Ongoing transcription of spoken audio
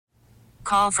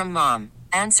Call from mom.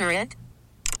 Answer it.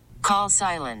 Call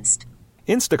silenced.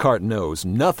 Instacart knows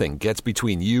nothing gets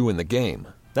between you and the game.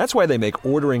 That's why they make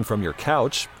ordering from your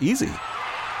couch easy.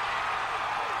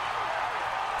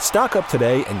 Stock up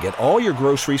today and get all your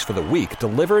groceries for the week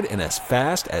delivered in as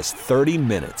fast as 30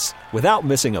 minutes without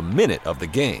missing a minute of the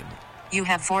game. You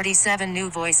have 47 new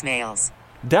voicemails.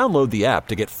 Download the app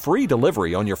to get free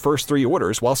delivery on your first 3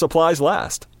 orders while supplies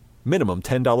last. Minimum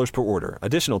 $10 per order.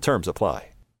 Additional terms apply.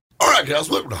 All right, guys,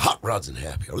 welcome to Hot Rods and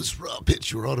Happy Hour. This is Rob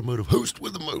Pitts, your automotive host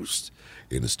with the most.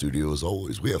 In the studio, as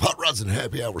always, we have Hot Rods and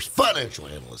Happy Hour's financial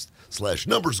analyst /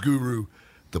 numbers guru,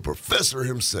 the professor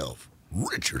himself,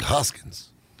 Richard Hoskins.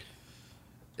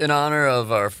 In honor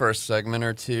of our first segment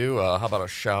or two, how about a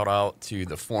shout-out to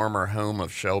the former home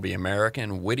of Shelby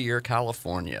American, Whittier,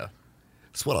 California.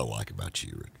 That's what I like about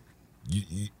you, Rick.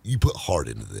 You put heart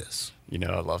into this. You know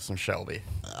I love some Shelby.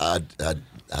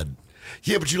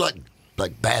 Yeah, but you like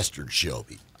bastard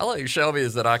Shelby. I like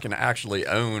Shelby's that I can actually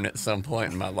own at some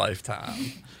point in my lifetime.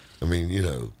 I mean, you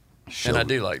know. Shelby. And I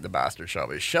do like the bastard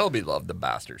Shelbys. Shelby loved the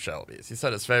bastard Shelbys. He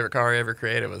said his favorite car he ever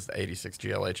created was the 86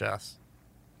 GLHS.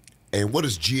 And what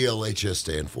does GLHS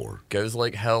stand for? Goes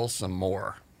like hell some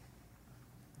more.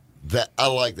 That I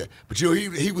like that. But you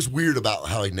know, he was weird about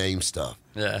how he named stuff.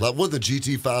 Yeah. Like what the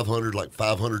GT 500, like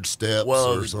 500 steps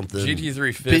or something. GT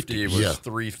 350 was yeah.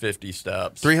 350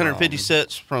 steps. 350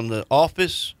 steps from the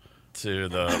office to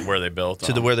the where they built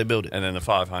to the where they built it. And then the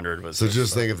 500 was. So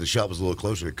just think if the shop was a little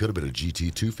closer, it could have been a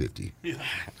GT 250. Yeah.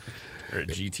 Or a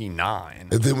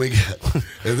GT9.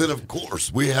 And then of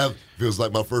course we have, feels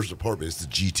like my first apartment, it's the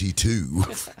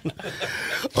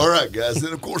GT2. All right, guys.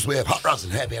 Then of course we have Hot Rods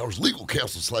and Happy Hours legal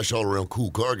counsel / all around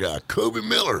cool car guy, Kobe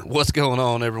Miller. What's going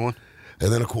on, everyone?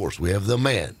 And then of course we have the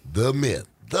man, the myth,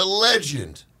 the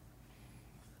legend.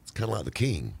 It's kind of like the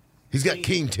king. He's got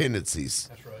king tendencies.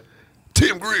 That's right.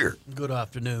 Tim Greer. Good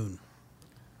afternoon.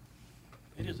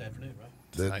 It is afternoon,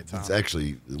 right? It's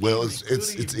actually, well,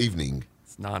 it's evening.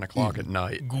 9 o'clock at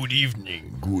night. Good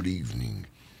evening. Good evening.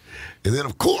 And then,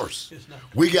 of course,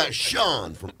 we got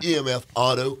Sean from EMF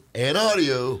Auto and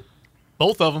Audio.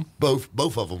 Both of them.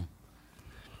 Both of them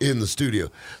in the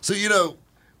studio. So, you know,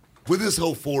 with this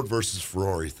whole Ford versus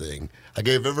Ferrari thing, I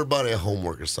gave everybody a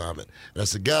homework assignment. And I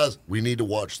said, guys, we need to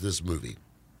watch this movie.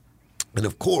 And,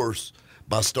 of course,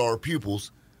 my star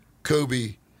pupils,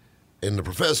 Kobe and the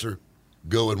professor,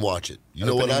 go and watch it. You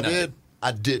know what I did?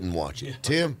 I didn't watch it. Yeah.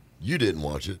 Tim? You didn't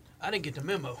watch it. I didn't get the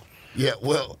memo. Yeah,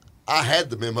 well, I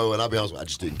had the memo, and I'll be honest with you, I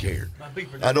just didn't care.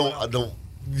 I don't.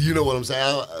 You know what I'm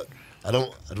saying? I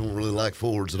don't really like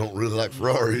Fords. I don't really like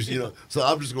Ferraris. You know, so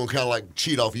I'm just gonna kind of like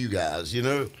cheat off you guys. You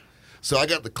know, so I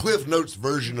got the Cliff Notes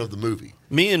version of the movie.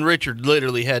 Me and Richard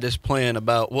literally had this plan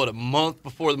about a month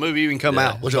before the movie even come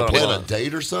out. Was y'all plan a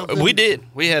date or something? We did.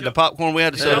 We had the popcorn. We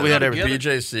had the soda. We had everything.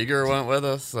 BJ Seeger went with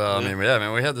us. I mean, we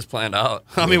had this planned out.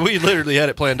 I mean, we literally had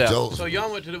it planned out. So y'all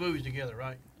went to the movies together,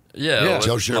 right? Yeah.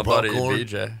 Y'all share my buddy popcorn?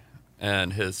 BJ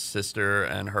and his sister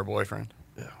and her boyfriend.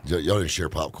 Yeah. Y'all didn't share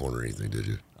popcorn or anything, did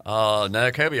you?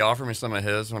 No, Kobe offered me some of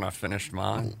his when I finished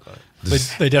mine.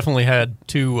 They definitely had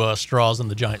 2 straws in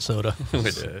the giant soda. We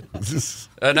did.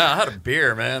 No, I had a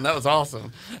beer, man. That was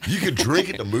awesome. You could drink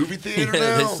at the movie theater Yeah,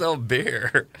 now? they sell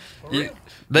beer. They you do.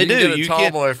 Can get a You tall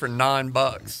can't- boy for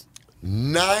 $9.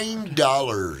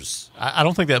 $9. I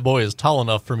don't think that boy is tall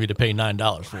enough for me to pay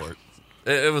 $9 for it.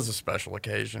 It was a special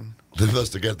occasion. They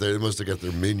must have got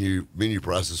their menu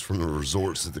prices from the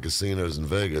resorts at the casinos in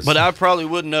Vegas. But I probably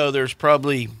wouldn't know. There's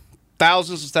probably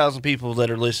thousands and thousands of people that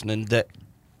are listening that,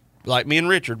 like me and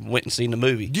Richard, went and seen the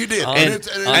movie. You did,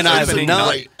 and I have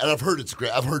not. And I've heard it's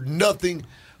great. I've heard nothing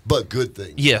but good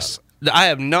things. Yes, I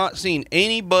have not seen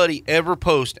anybody ever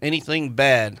post anything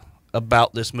bad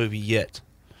about this movie yet.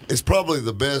 It's probably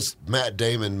the best Matt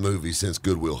Damon movie since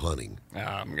Good Will Hunting.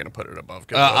 I'm going to put it above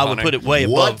Good Will Hunting. I would put it way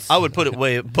above. I would put it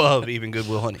way above even Good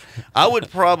Will Hunting. I would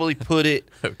probably put it.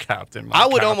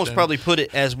 Almost probably put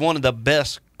it as one of the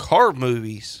best car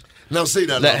movies. Now, see,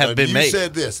 that have been made. You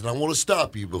said this, and I want to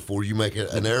stop you before you make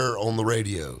an error on the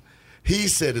radio. He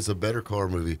said it's a better car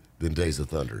movie than Days of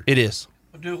Thunder. It is.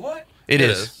 Do what? It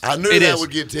is. I knew that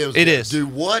would get Tim's. It is. Do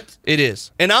what? It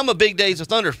is. And I'm a big Days of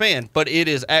Thunder fan, but it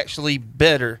is actually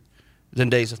better than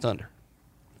Days of Thunder.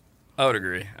 I would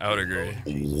agree.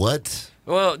 What?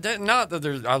 Well, not that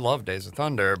there's. I love Days of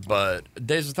Thunder, but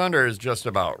Days of Thunder is just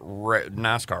about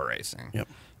NASCAR racing. Yep.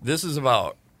 This is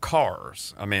about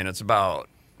cars. I mean, it's about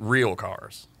real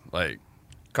cars, like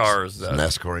cars that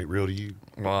NASCAR ain't real to you.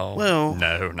 Well, no,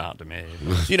 not to me.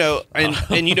 You know,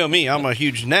 and you know me, I'm a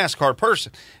huge NASCAR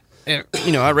person. And,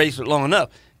 you know, I raced it long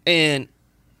enough.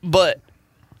 But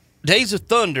Days of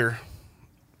Thunder,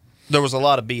 there was a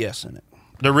lot of BS in it.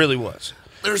 There really was.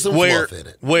 There's some fluff in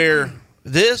it. Where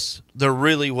there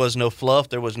really was no fluff.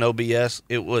 There was no BS.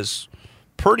 It was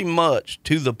pretty much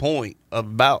to the point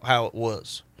about how it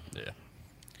was. Yeah.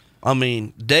 I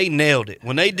mean, they nailed it.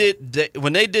 When they did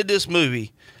this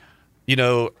movie, you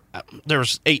know, there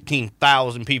was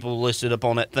 18,000 people listed up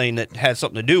on that thing that had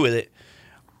something to do with it.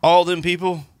 All them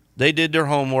people, they did their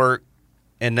homework,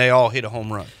 and they all hit a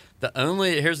home run.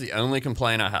 Here's the only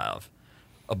complaint I have.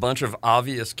 A bunch of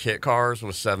obvious kit cars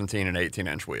with 17 and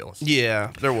 18-inch wheels.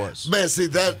 Yeah, there was. Man, see,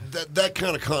 that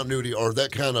kind of continuity or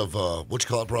that kind of,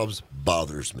 problems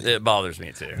bothers me. It bothers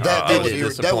me, too. That I would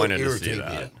was disappointed to irritate see me.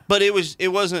 that. But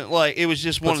it wasn't like, it was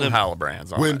just Put one of some them.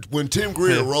 Halibrands on it. When Tim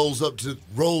Greer rolls up to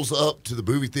the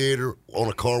movie theater on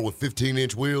a car with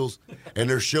 15-inch wheels, and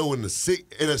they're showing in a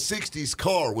 60s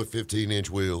car with 15-inch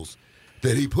wheels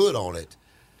that he put on it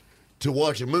to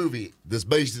watch a movie that's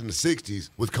based in the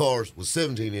 60s with cars with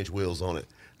 17-inch wheels on it,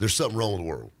 there's something wrong with the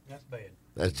world. That's bad.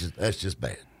 That's just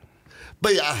bad.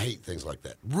 But yeah, I hate things like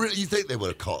that. Really, you think they would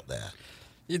have caught that?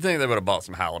 You'd think they would have bought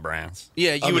some Halibrands.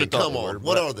 Yeah, you would have thought. Come on,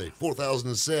 what are they? 4,000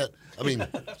 a set? I mean,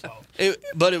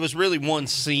 But it was really one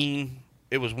scene.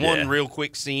 It was one real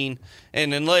quick scene,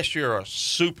 and unless you're a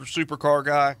super car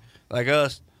guy like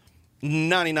us,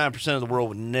 99% of the world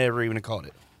would never even have caught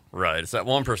it. Right. It's that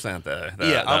 1%, though.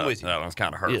 I'm with you. That one's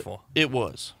kind of hurtful. It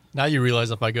was. Now you realize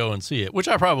if I go and see it, which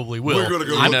I probably will, we're going to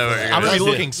go I'm, look for that. I'm going to be That's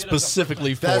looking it.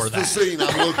 specifically for That's that. the scene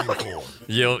I'm looking for.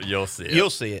 You'll see it. You'll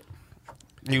see it.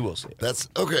 You will see it. That's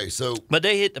okay. So, But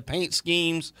they hit the paint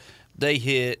schemes. They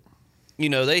hit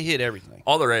everything.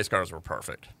 All the race cars were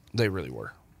perfect. They really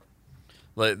were.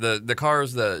 Like the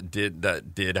cars that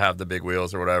did have the big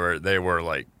wheels or whatever, they were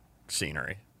like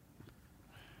scenery.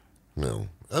 no,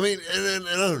 I mean, and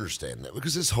I understand that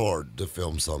because it's hard to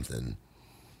film something.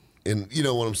 And you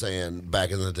know what I'm saying?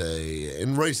 Back in the day,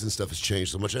 and racing stuff has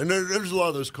changed so much. And there's a lot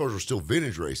of those cars are still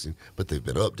vintage racing, but they've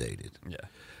been updated. Yeah.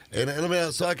 And I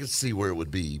mean, so I could see where it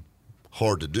would be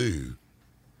hard to do.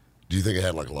 Do you think it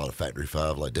had like a lot of Factory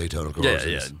 5, like Daytona cars?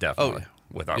 Yeah, definitely. Oh, yeah.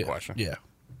 Without question. Yeah.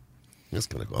 That's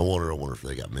kind of cool. I wonder if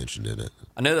they got mentioned in it.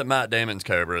 I know that Matt Damon's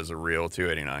Cobra is a real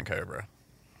 289 Cobra.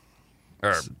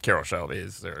 Or Carroll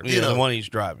Shelby's. The one he's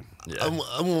driving. Yeah.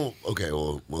 Okay,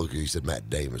 well, you said Matt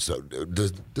Damon. So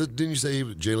didn't you say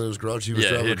Jay Leno's garage? He was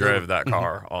Yeah, driving he a Cobra? drove that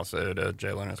car also to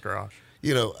Jay Leno's garage.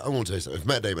 You know, I want to tell you something. If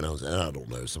Matt Damon owns it, and I don't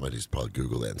know, somebody's probably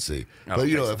Google that and see. I But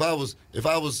you don't know, think if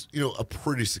I was, a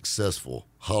pretty successful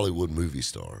Hollywood movie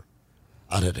star,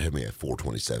 I'd have to have me a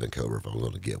 427 Cobra if I was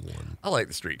going to get one. I like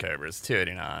the street Cobras,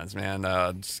 289s,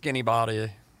 man. Skinny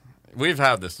body. We've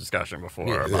had this discussion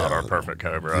before about our perfect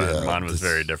Cobra, and mine was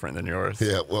very different than yours.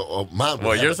 Yeah, well, mine.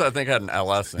 Well, yours I think had an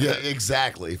LS in Yeah, it.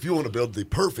 exactly. If you want to build the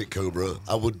perfect Cobra,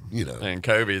 I would, And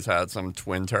Kobe's had some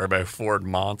twin turbo Ford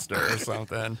Monster or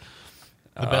something.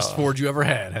 The best Ford you ever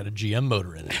had a GM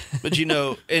motor in it. But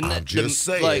and I'm just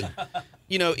saying. like,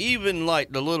 even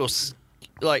like the little,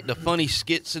 like the funny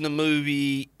skits in the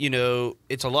movie,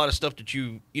 it's a lot of stuff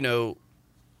that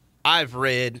I've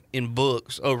read in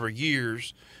books over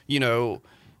years.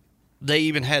 They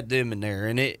even had them in there,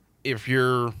 and if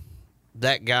you're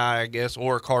that guy, I guess,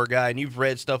 or a car guy, and you've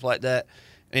read stuff like that,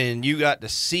 and you got to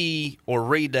see or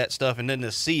read that stuff, and then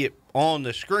to see it on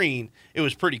the screen, it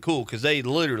was pretty cool because they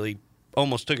literally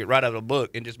almost took it right out of the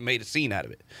book and just made a scene out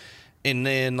of it. And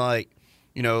then,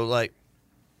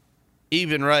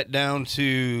 even right down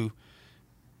to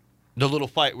the little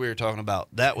fight we were talking about,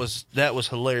 that was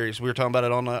hilarious. We were talking about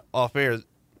it on the off air.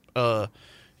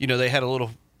 They had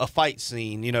a fight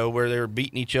scene, where they were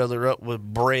beating each other up with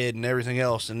bread and everything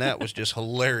else, and that was just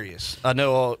hilarious. I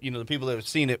know all the people that have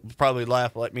seen it would probably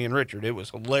laugh like me and Richard. It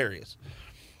was hilarious.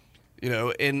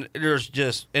 And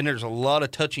there's a lot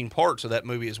of touching parts of that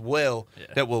movie as well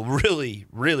that will really,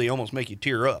 really almost make you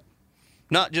tear up.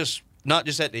 Not just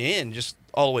at the end, just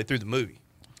all the way through the movie.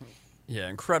 Yeah,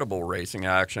 incredible racing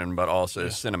action, but also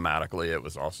cinematically, it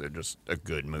was also just a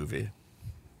good movie.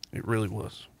 It really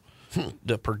was.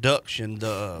 The production,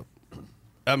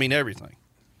 everything.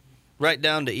 Right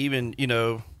down to even,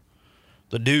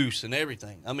 the deuce and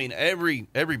everything. I mean, every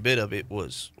bit of it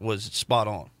was spot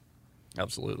on.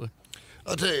 Absolutely.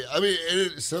 I'll tell you,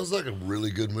 it sounds like a really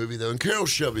good movie, though. And Carroll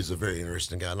Shelby's a very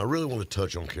interesting guy, and I really want to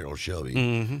touch on Carroll Shelby.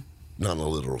 Mm-hmm. Not in a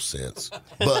literal sense.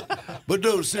 But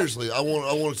no, seriously, I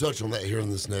want to touch on that here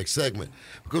in this next segment.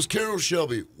 Because Carroll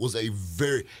Shelby was you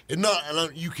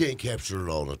can't capture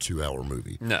it all in a 2-hour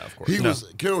movie. No, of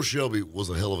course. Carroll Shelby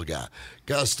was a hell of a guy.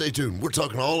 Guys, stay tuned. We're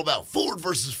talking all about Ford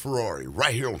versus Ferrari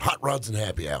right here on Hot Rods and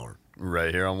Happy Hour.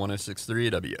 Right here on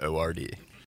 106.3 WORD.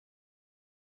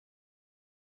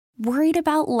 Worried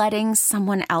about letting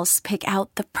someone else pick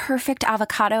out the perfect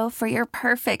avocado for your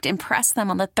perfect impress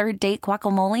them on the third date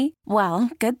guacamole?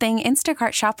 Well, good thing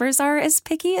Instacart shoppers are as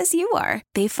picky as you are.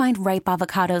 They find ripe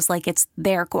avocados like it's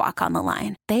their guac on the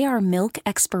line. They are milk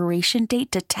expiration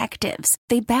date detectives.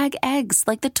 They bag eggs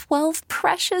like the 12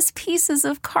 precious pieces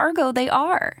of cargo they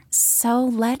are. So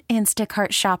let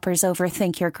Instacart shoppers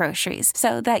overthink your groceries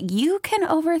so that you can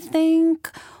overthink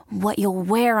what you'll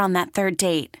wear on that third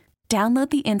date. Download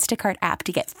the Instacart app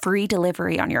to get free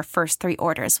delivery on your first 3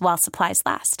 orders while supplies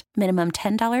last. Minimum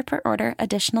 $10 per order.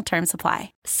 Additional terms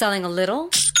apply. Selling a little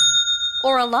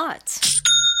or a lot?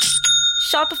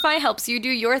 Shopify helps you do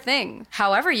your thing,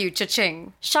 however you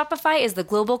cha-ching. Shopify is the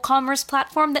global commerce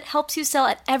platform that helps you sell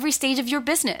at every stage of your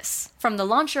business. From the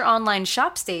launch your online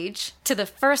shop stage, to the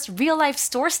first real-life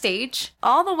store stage,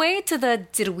 all the way to the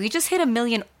did we just hit 1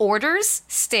 million orders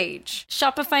stage.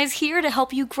 Shopify's here to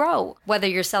help you grow. Whether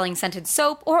you're selling scented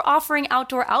soap or offering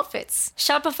outdoor outfits,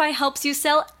 Shopify helps you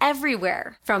sell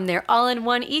everywhere. From their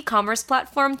all-in-one e-commerce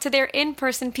platform to their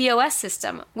in-person POS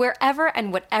system, wherever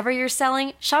and whatever you're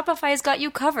selling, Shopify's got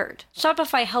you covered.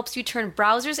 Shopify helps you turn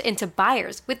browsers into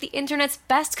buyers with the internet's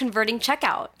best converting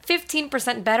checkout.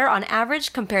 15% better on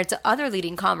average compared to other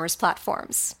leading commerce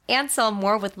platforms. And sell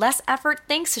more with less effort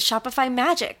thanks to Shopify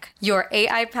Magic, your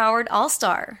AI-powered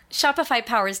all-star. Shopify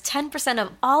powers 10%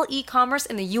 of all e-commerce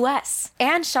in the U.S.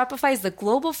 And Shopify is the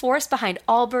global force behind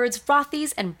Allbirds,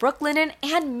 Rothy's, and Brooklinen,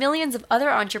 and millions of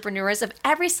other entrepreneurs of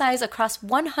every size across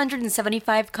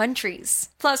 175 countries.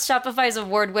 Plus, Shopify's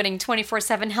award-winning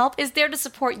 24/7 help is there to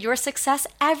support your success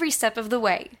every step of the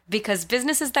way. Because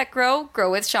businesses that grow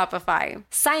with Shopify.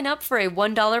 Sign up for a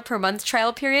 $1 per month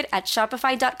trial period at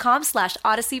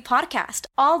shopify.com/Odyssey Podcast,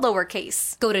 all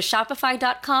lowercase. Go to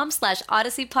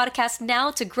shopify.com/Odyssey Podcast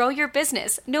now to grow your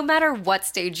business, no matter what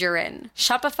stage you're in.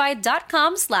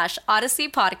 Shopify.com/Odyssey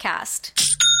Podcast.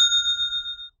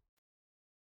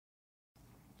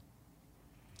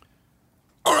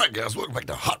 All right, guys, welcome back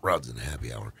to Hot Rods and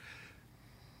Happy Hour.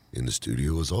 In the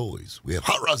studio, as always, we have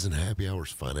Hot Rods and Happy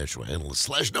Hour's financial analyst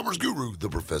 / numbers guru, the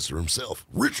professor himself,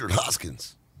 Richard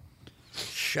Hoskins.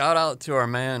 Shout out to our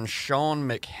man Sean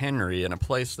McHenry in a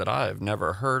place that I have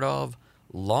never heard of,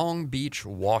 Long Beach,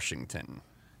 Washington.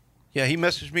 Yeah, he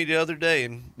messaged me the other day,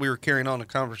 and we were carrying on a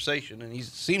conversation, and he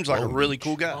seems like Long a really Beach.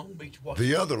 cool guy. Long Beach,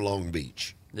 Washington. The other Long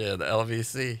Beach. Yeah, the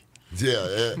LVC.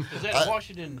 Yeah. Is that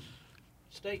Washington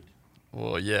State?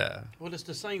 Well, yeah, Well, it's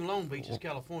the same Long Beach as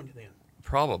California then.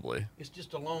 probably. It's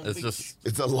just a long It's beach. just.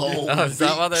 It's a long Oh, is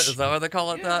that beach. why they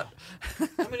call it Yeah. that?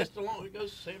 I mean, it's the long. It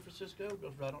goes to San Francisco,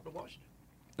 goes right on to Washington.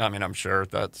 I mean, I'm sure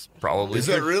that's probably. Is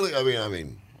that really? I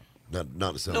mean,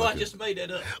 not to sound No, like I just made that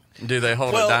up. Do they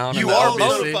hold Well, it down? you in the are LVC?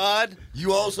 notified.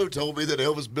 You also told me that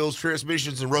Elvis builds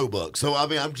transmissions in Roebuck. So, I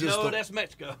mean, I'm just... No, that's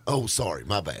Mexico. Oh, sorry,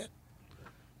 my bad.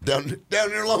 Down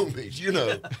near Long Beach, you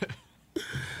know.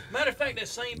 Matter of fact, that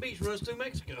same beach runs through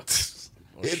Mexico.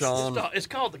 Well, Sean, It's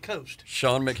called the coast.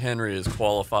 Sean McHenry is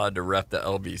qualified to rep the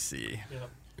LBC. Yeah.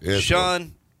 Yes,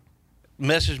 Sean,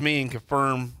 message me and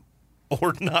confirm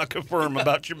or not confirm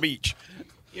about your beach.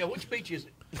 Yeah, which beach is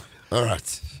it? all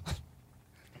right.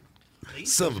 The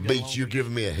East Son of Coast a got beach, Long you're Beach.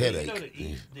 giving me a You know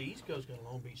headache. the East Coast got a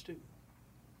Long Beach too.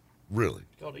 Really?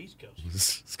 It's called the East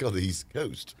Coast. It's called the East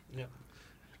Coast. Yeah.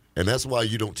 And that's why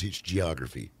you don't teach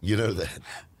geography. You know that.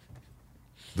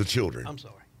 The children. I'm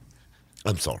sorry.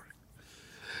 I'm sorry.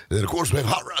 And then, of course, we have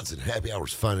Hot Rods and Happy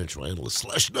Hour's financial analyst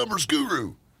 / numbers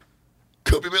guru,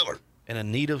 Kobe Miller. And a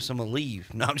need of some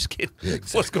leave. No, I'm just kidding. Yeah,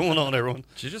 exactly. What's going on, everyone?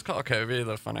 Did you just call Kobe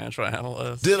the financial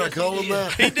analyst? Did I call him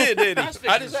that? He did, didn't he?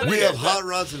 I just We have Hot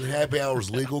Rods and Happy Hour's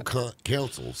legal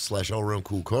counsel / all-around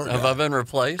cool car Have guy. I been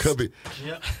replaced? Kobe,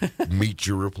 Yeah. meet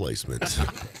your replacement.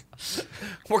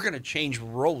 We're going to change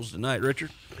roles tonight,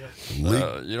 Richard. You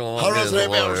don't Hot want Rods to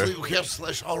and be as Happy a Hour's lawyer. legal counsel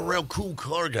 / all-around cool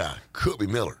car guy, Kobe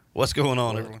Miller. What's going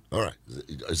on, everyone? All right,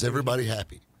 is everybody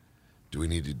happy? Do we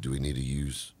need to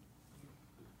use?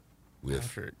 We have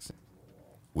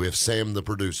Sam the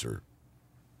producer.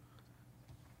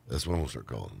 That's what I'm gonna start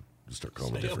calling him. Just start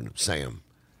calling him different. Sam.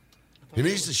 He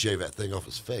needs to shave that thing off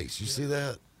his face. You see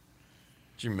that?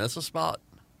 Did you miss a spot?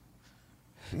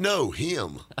 No,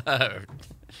 him. The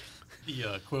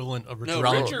equivalent of No,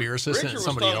 Rollins Richard- beer assistant Richard was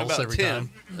somebody talking else about every Tim.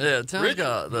 time. Yeah, Tim's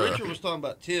got the. Richard was talking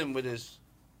about Tim with his,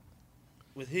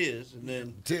 and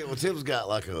then Tim's got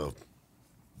like a,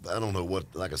 I don't know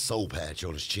what, like a soul patch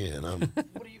on his chin.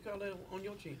 What do you call that on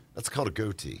your chin? That's called a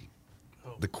goatee.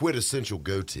 Oh. The quintessential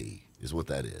goatee is what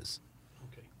that is.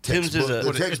 Okay. Tim's is Textbook-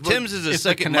 a the textbook- Tim's is a It's the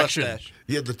second connection. mustache.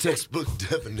 Yeah, the textbook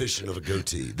definition of a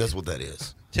goatee. That's what that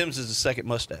is. Tim's is a second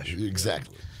mustache.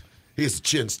 Exactly. He has a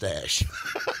chin stash.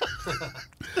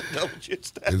 Double chin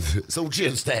stash. It's old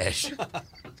chin stash.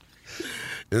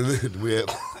 And then we have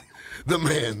the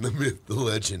man, the myth, the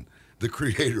legend, the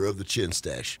creator of the chin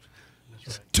stash.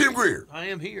 That's right. Tim Greer. I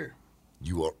am here.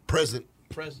 You are present.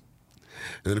 Present.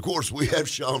 And then, of course, we have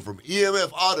Sean from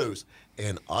EMF Autos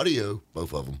and Audio,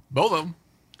 both of them. Both of them.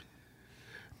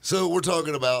 So we're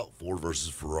talking about Ford versus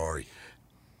Ferrari.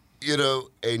 You know,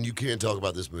 and you can't talk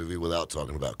about this movie without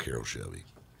talking about Carroll Shelby.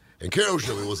 And Carroll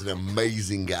Shelby was an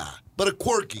amazing guy, but a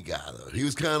quirky guy, though. He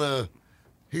was kind of,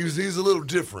 he's a little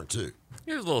different, too.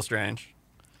 He was a little strange.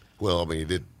 Well, I mean, he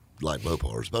did like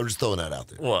Mopars, but I'm just throwing that out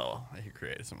there. Well, he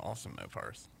created some awesome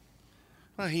Mopars.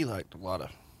 Well, he liked a lot of.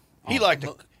 He liked.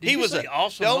 Did He you was say a.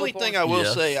 awesome The only Mopars? thing I will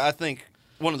Yes. say, I think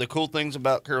one of the cool things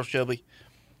about Carroll Shelby,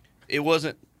 he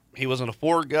wasn't a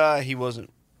Ford guy. He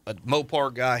wasn't a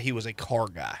Mopar guy. He was a car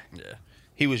guy. Yeah.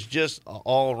 He was just an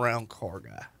all-around car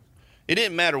guy. It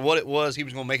didn't matter what it was. He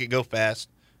was going to make it go fast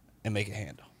and make it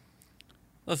handle.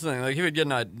 That's the thing. Like, he would get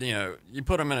you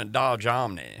put him in a Dodge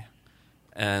Omni,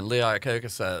 and Lee Iacocca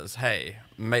says, hey,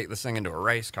 make this thing into a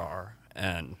race car.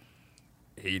 And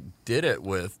he did it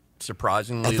with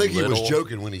surprisingly I think he was little-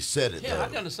 joking when he said it, Yeah, though.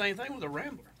 I've done the same thing with a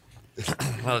Rambler.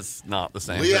 Well, it's not the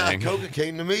same Lee thing. Iacocca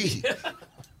came to me.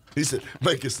 He said,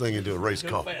 make this thing into a race Go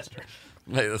car. faster.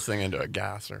 Make this thing into a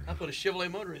gasser. I put a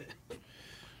Chevrolet motor in it.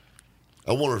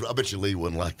 I bet you Lee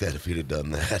wouldn't like that if he'd have done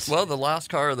that. Well, the last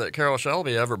car that Carroll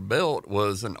Shelby ever built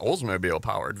was an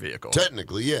Oldsmobile-powered vehicle.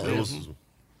 Technically, yeah. It was.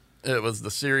 It was the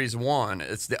Series 1.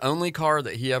 It's the only car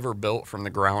that he ever built from the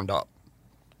ground up.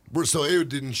 So it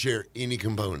didn't share any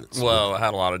components. Well, it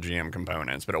had a lot of GM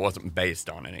components, but it wasn't based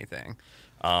on anything.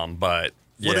 But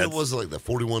yeah, what was it, like the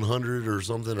 4100 or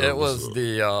something? Or it was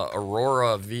the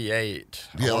Aurora V8.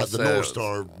 I Yeah, wanna like the say North it was-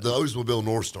 Star, the Oldsmobile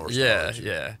North Star. Yeah, stars.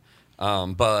 yeah.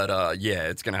 But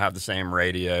it's going to have the same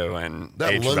radio and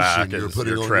That HVAC lotion you're as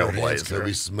putting your on your hands, Trailblazer.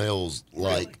 Kobe, smells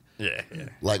like Yeah.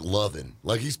 loving.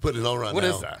 Like he's putting it on right What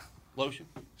now. is that? Lotion.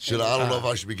 I don't know if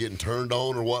I should be getting turned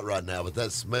on or what right now, but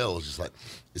that smell is just like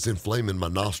it's inflaming my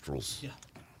nostrils. Yeah.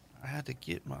 I had to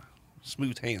get my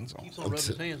smooth hands on. Keeps on rubbing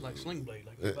his hands like Sling Blade,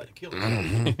 like he's about to kill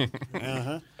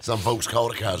him. Some folks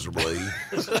call it Kaiser Blade.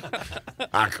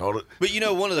 I call it. But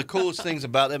one of the coolest things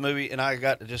about that movie, and I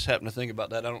got to just happen to think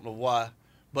about that. I don't know why,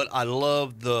 but I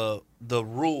love the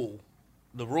rule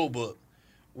book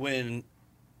when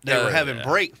they Oh, were having yeah.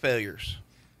 brake failures.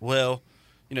 Well,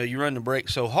 you run the brake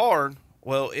so hard.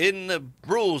 Well, in the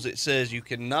rules it says you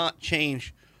cannot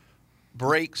change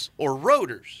brakes or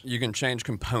rotors. You can change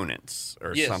components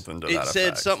or Yes, something to it that said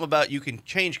effect. something about you can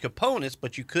change components,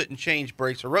 but you couldn't change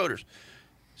brakes or rotors.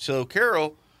 So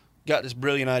Carroll got this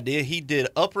brilliant idea. He did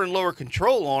upper and lower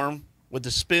control arm with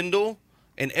the spindle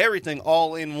and everything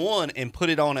all in one and put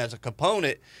it on as a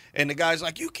component. And the guy's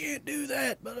like, "You can't do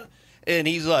that." And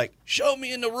he's like, "Show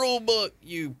me in the rule book,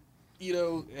 and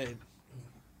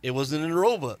it wasn't in the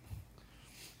rule book.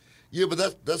 Yeah,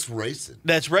 but that's racing.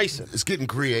 That's racing. It's getting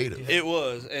creative. It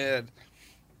was, and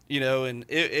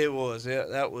it was. Yeah,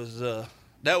 that was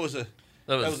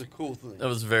a cool thing. That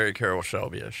was very Carroll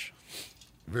Shelby-ish.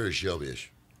 Very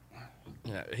Shelby-ish.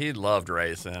 Yeah, he loved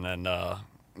racing, and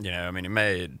he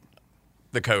made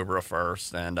the Cobra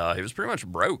first, and he was pretty much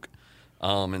broke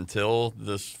until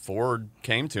this Ford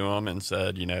came to him and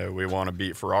said, we want to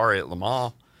beat Ferrari at Le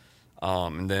Mans.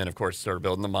 And then, of course, started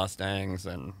building the Mustangs,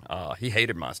 and he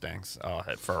hated Mustangs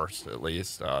at first, at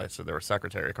least. So they were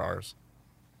secretary cars.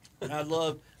 I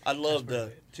love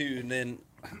the too, and then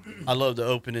I love the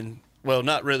opening. Well,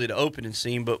 not really the opening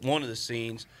scene, but one of the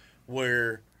scenes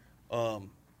where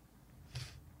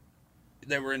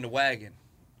they were in the wagon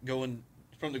going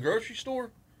from the grocery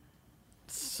store.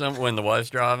 When the wife's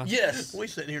driving? Yes. We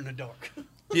sitting here in the dark.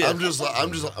 Yeah. I'm just like,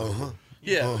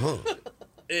 Yeah. uh-huh.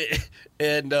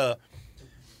 And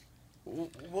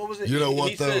what was it? You know He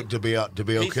what though? said- to be he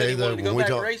said okay he though, wanted to go when we back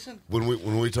talk racing?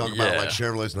 when we talk about Yeah. like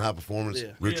Chevrolets and high performance,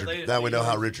 Yeah. Richard. Yeah, now we know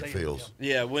how they- Richard they- feels.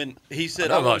 Yeah, when he I said,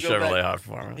 know "I about want to go Chevrolet back." High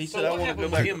Performance. He So said, "I what want to happened go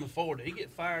with back." him before? Did he get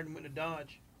fired and went to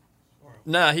Dodge? Or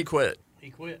No, he quit. he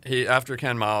quit? He after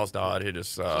Ken Miles died, he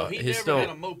just So he he's never still had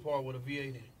a Mopar with a V8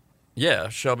 in it. yeah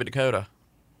Shelby Dakota.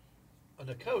 A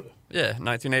Dakota. Yeah,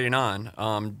 1989.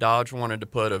 Dodge wanted to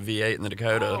put a V8 in the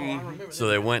Dakota, Oh, I remember so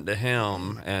that. they went to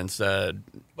him and said,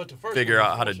 But the first figure one out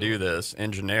was how to also- do this,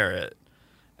 engineer it.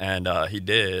 And he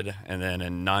did. And then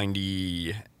in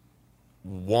 90,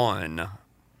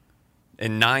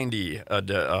 a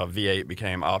V8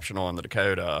 became optional in the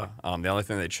Dakota. The only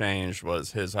thing they changed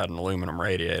was his had an aluminum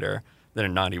radiator. Then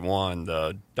in 91,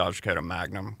 the Dodge Dakota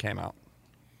Magnum came out.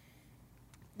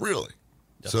 Really?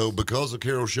 So because of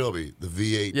Carroll Shelby, the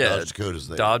V8 Dodge Dakota's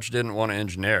there. Dodge didn't want to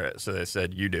engineer it, so they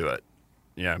said, you do it.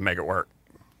 Make it work.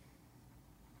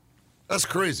 That's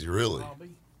crazy, really.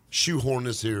 Shoehorn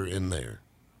this here in there.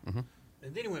 And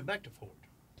then he went back to Ford.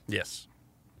 Yes.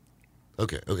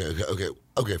 Okay.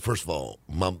 First of all,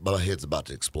 my head's about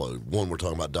to explode. One, we're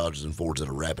talking about Dodges and Fords at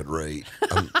a rapid rate.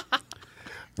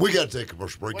 We got to take a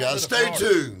commercial break, guys. Stay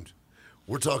tuned.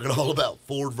 We're talking all about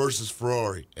Ford versus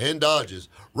Ferrari and Dodges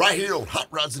right here on Hot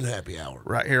Rods and Happy Hour.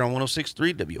 Right here on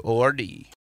 106.3 WORD.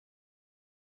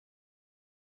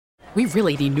 We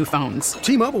really need new phones.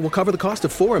 T-Mobile will cover the cost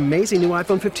of 4 amazing new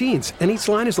iPhone 15s, and each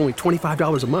line is only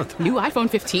 $25 a month. New iPhone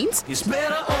 15s? It's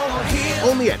better over here.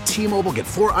 Only at T-Mobile, get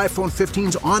 4 iPhone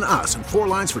 15s on us and 4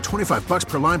 lines for $25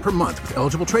 per line per month with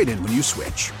eligible trade-in when you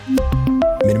switch.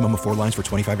 Minimum of 4 lines for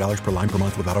 $25 per line per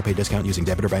month with autopay discount using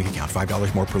debit or bank account.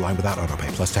 $5 more per line without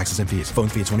autopay, plus taxes and fees. Phone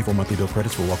fee at 24 monthly bill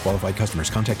credits for well-qualified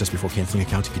customers. Contact us before canceling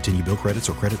account to continue bill credits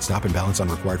or credit stop and balance on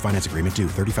required finance agreement due.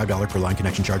 $35 per line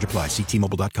connection charge applies. See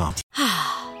T-Mobile.com.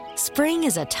 Spring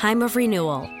is a time of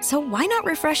renewal, so why not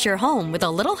refresh your home with a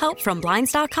little help from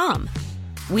Blinds.com?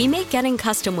 We make getting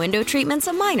custom window treatments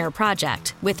a minor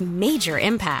project with major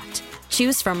impact.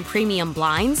 Choose from premium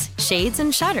blinds, shades,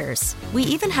 and shutters. We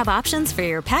even have options for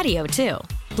your patio, too.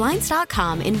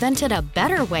 Blinds.com invented a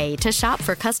better way to shop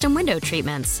for custom window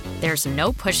treatments. There's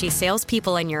no pushy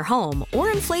salespeople in your home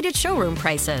or inflated showroom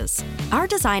prices. Our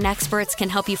design experts can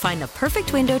help you find the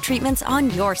perfect window treatments on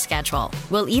your schedule.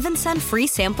 We'll even send free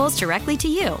samples directly to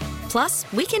you.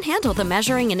 Plus, we can handle the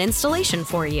measuring and installation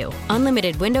for you.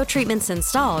 Unlimited window treatments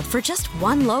installed for just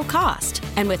one low cost.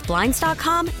 And with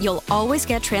Blinds.com, you'll always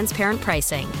get transparent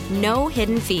pricing. No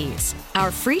hidden fees. Our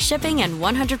free shipping and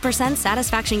 100%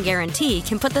 satisfaction guarantee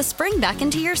can put the spring back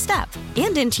into your step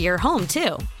and into your home,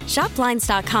 too. Shop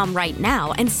Blinds.com right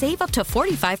now and save up to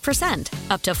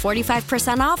 45%. Up to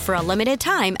 45% off for a limited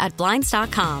time at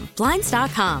Blinds.com.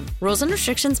 Blinds.com. Rules and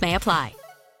restrictions may apply.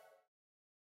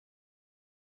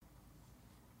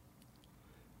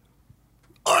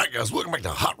 All right, guys, welcome back to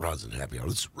Hot Rods and Happy Hour.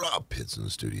 This is Rob Pitts in the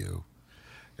studio.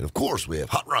 And, of course, we have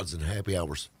Hot Rods and Happy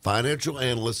Hour's financial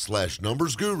analyst /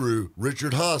 numbers guru,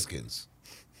 Richard Hoskins.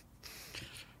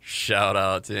 Shout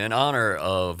out to, in honor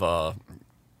of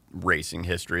racing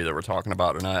history that we're talking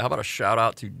about tonight, how about a shout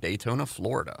out to Daytona,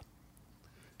 Florida?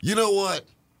 You know what?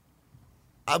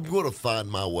 I'm going to find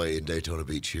my way in Daytona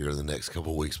Beach here in the next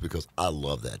couple of weeks because I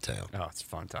love that town. Oh, it's a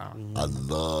fun town. I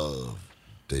love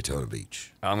Daytona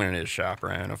Beach. I'm going to need a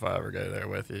chaperone if I ever go there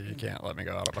with you. You can't let me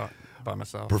go out by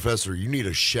myself. Professor, you need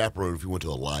a chaperone if you went to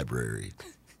a library.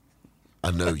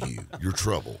 I know you. You're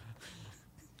trouble.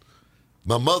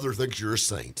 My mother thinks you're a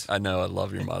saint. I know. I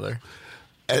love your mother.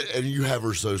 And you have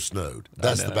her so snowed.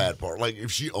 That's the bad part. Like, if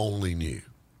she only knew.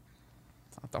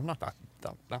 I'm not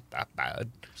that bad.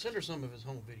 Send her some of his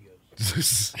home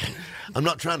videos. I'm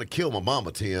not trying to kill my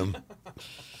mama, Tim.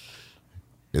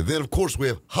 And then, of course, we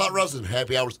have Hot Rods and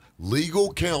Happy Hours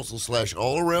legal counsel /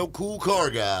 all-around cool car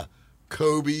guy,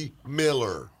 Kobe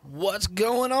Miller. What's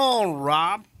going on,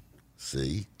 Rob?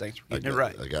 See? Thanks for getting it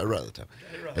right. I got it right that time.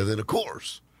 And then, of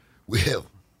course, we have,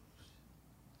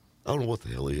 I don't know what the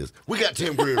hell he is. We got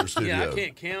Tim Greer in the studio. Yeah, I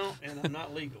can't count, and I'm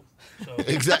not legal. So.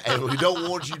 Exactly. And we don't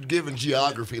want you giving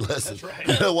geography lessons. That's right.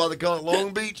 You know why they call it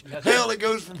Long Beach? Hell, it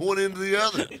goes from one end to the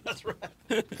other. That's right.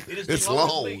 It is It's the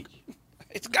longest long. beach.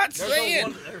 It's got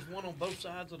sand. There's one on both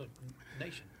sides of the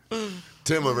nation.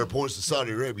 Tim over there points to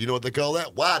Saudi Arabia. You know what they call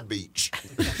that? Wide beach.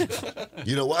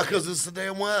 You know why? Because it's so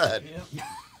damn wide. Yeah.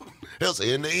 Hell,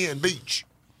 say in the end, beach.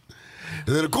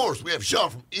 And then, of course, we have Sean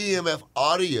from EMF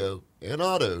Audio and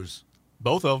Autos.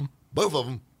 Both of them. Both of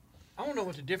them. I don't know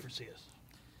what the difference is.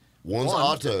 One's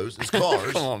autos, it's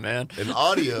cars. Come on, man. And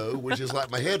audio, which is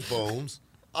like my headphones,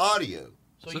 audio.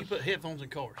 So you put headphones in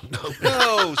cars?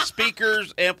 No,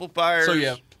 speakers, amplifiers. So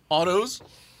yeah, autos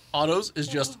is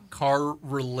just car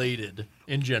related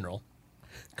in general.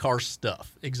 Car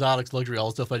stuff, exotics, luxury, all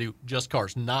the stuff I do, just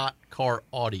cars, not car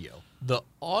audio. The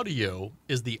audio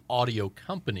is the audio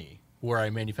company where I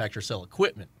manufacture, sell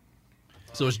equipment.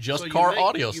 So it's just car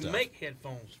audio stuff. You make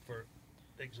headphones for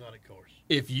exotic cars.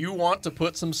 If you want to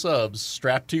put some subs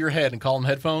strapped to your head and call them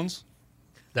headphones,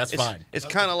 that's fine. It's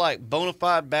kind of like bona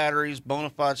fide batteries, bona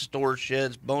fide storage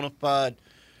sheds, bona fide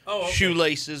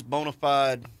shoelaces, bona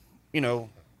fide,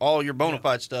 all your bona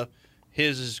fide stuff.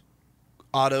 His is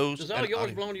autos. Does all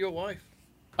yours belong to your wife?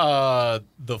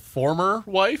 The former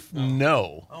wife?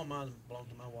 No. All mine belong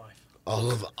to my wife.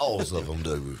 All of them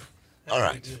do. All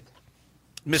right.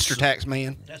 Mr.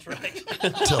 Taxman. That's right.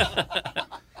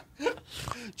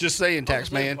 Just saying,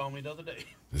 Taxman. Called me the other day.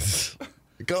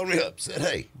 He called me up, said,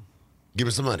 hey, give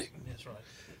me some money. That's right.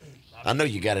 I know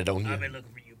you got it on you. I've been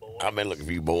looking for you, boy. I've been looking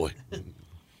for you, boy.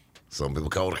 Some people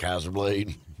call it a Kaiser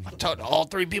blade. I talked to all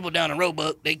 3 people down in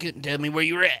Roebuck. They couldn't tell me where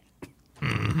you were at.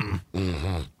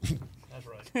 That's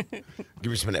right.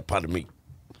 Give me some of that pot of meat.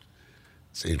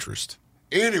 It's interest.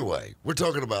 Anyway, we're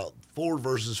talking about Ford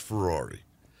versus Ferrari.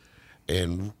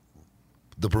 And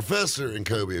the professor and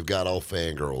Kobe have got all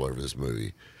fangirl over this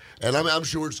movie. And I'm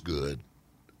sure it's good.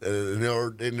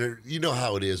 You know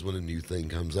how it is when a new thing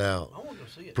comes out. I want to go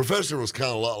see it. Professor was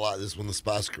kind of a lot like this when the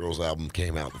Spice Girls album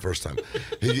came out the first time.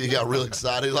 he got real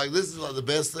excited. Like, this is like the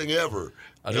best thing ever.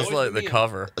 I just like the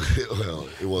cover. Well,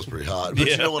 it was pretty hot. But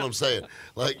you know what I'm saying?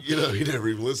 Like, he never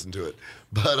even listened to it.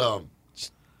 But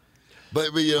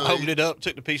opened it up,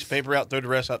 took the piece of paper out, threw the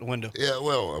rest out the window. Yeah,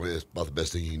 well, I mean, it's about the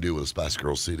best thing you can do with a Spice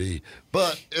Girls CD.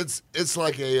 But it's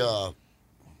like a,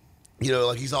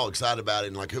 like he's all excited about it,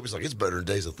 and like Kobe's like, it's better than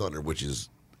Days of Thunder, which is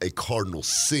a cardinal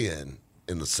sin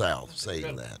in the South,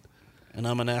 saying that. And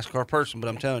I'm a NASCAR person, but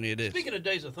I'm telling you it is. Speaking of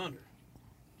Days of Thunder,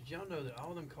 did y'all know that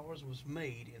all them cars was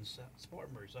made in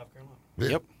Spartanburg, South Carolina? Yeah,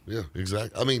 Yep. Yeah,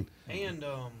 exactly. I mean, And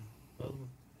other one.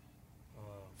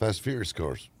 Fast and Furious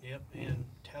cars. Yep, and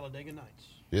Talladega Nights.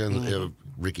 Yeah, and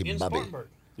Ricky In Bobby. Spartanburg.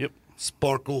 Yep.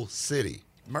 Sparkle City.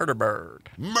 Murderberg.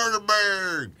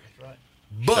 Murderberg. That's right.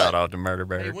 But, Shout out to Hey,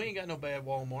 Murderberg. we ain't got no bad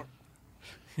Walmart.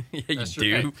 Yeah, you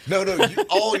do. No,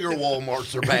 all your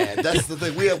Walmarts are bad. That's the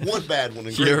thing. We have one bad one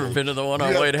in You ever Greenville. been to the one You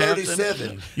on have Wade Hampton?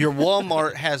 37. Your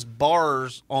Walmart has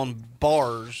bars on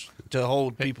bars to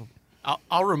hold people.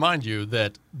 I'll remind you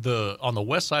that on the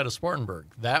west side of Spartanburg,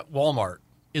 that Walmart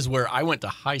is where I went to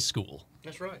high school.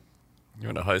 That's right. You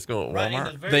went to high school at Right in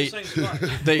Walmart? the very same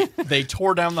spot. They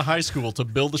tore down the high school to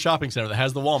build the shopping center that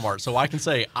has the Walmart. So I can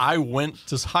say I went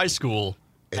to high school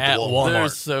at Walmart.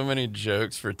 There's so many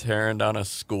jokes for tearing down a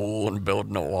school and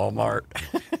building a Walmart.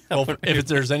 Well, if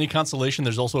there's any consolation,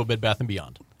 there's also a Bed Bath &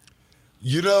 Beyond.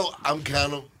 I'm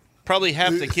kind of... Probably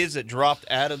half the kids that dropped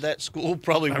out of that school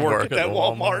probably work at that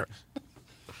Walmart.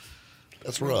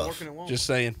 That's rough. Just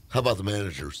saying. How about the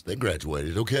managers? They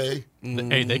graduated, okay?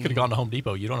 Hey, they could have gone to Home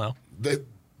Depot. You don't know. That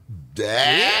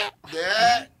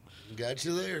got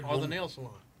you there. Or the nail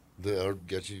salon. Or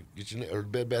get you or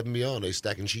Bed Bath & Beyond. They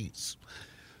stacking sheets.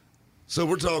 So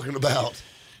we're talking about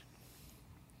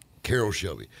Carroll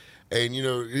Shelby. And,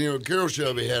 Carroll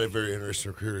Shelby had a very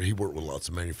interesting career. He worked with lots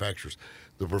of manufacturers.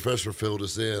 The professor filled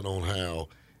us in on how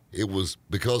it was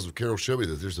because of Carroll Shelby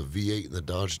that there's a V8 in the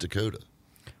Dodge Dakota.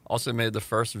 Also made the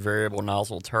first variable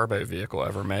nozzle turbo vehicle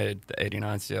ever made, the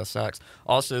 89 CSX.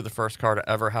 Also the first car to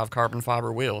ever have carbon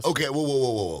fiber wheels. Okay,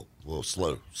 whoa.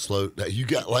 Slow. Now, you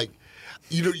got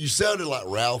you sounded like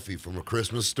Ralphie from A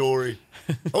Christmas Story.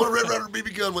 I want a Red Ryder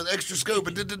BB gun with extra scope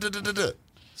and da-da-da-da-da.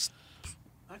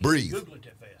 Breathe. Google it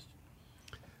that fast.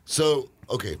 So,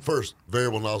 okay, first,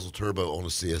 variable nozzle turbo on a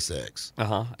CSX.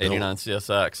 89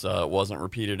 CSX wasn't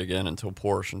repeated again until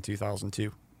Porsche in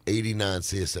 2002. 89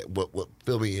 CSX. What?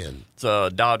 Fill me in. It's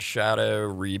a Dodge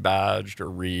Shadow rebadged or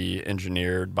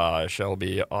re-engineered by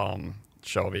Shelby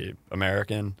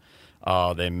American.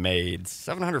 They made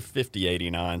 750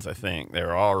 89s, I think. They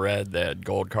were all red. They had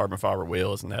gold carbon fiber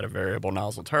wheels, and they had a variable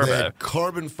nozzle turbo. They had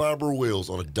carbon fiber wheels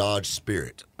on a Dodge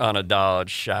Spirit. On a Dodge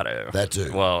Shadow. That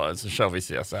too. Well, it's a Shelby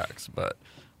CSX, but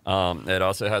it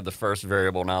also had the first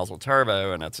variable nozzle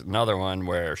turbo, and that's another one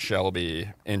where Shelby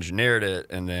engineered it,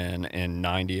 and then in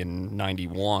 90 and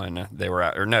 91,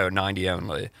 90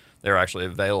 only, they were actually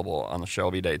available on the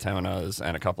Shelby Daytonas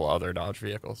and a couple other Dodge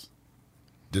vehicles.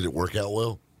 Did it work out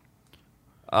well?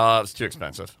 It was too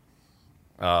expensive.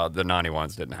 The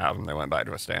 91s didn't have them. They went back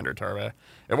to a standard turbo.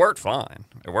 It worked fine.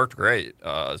 It worked great.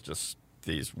 It's just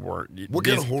these weren't... What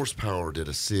kind of horsepower did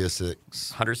a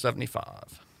CSX?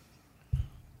 175.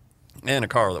 And a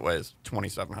car that weighs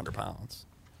 2,700 pounds.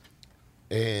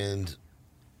 And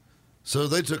so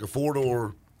they took a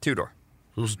four-door... Two-door.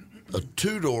 It was a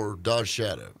two-door Dodge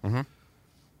Shadow. Mm-hmm.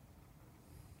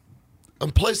 I'm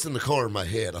placing the car in my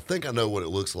head. I think I know what it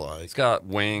looks like. It's got a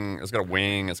wing. It's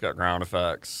got ground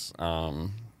effects.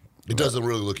 It doesn't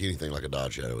really look anything like a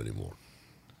Dodge Shadow anymore.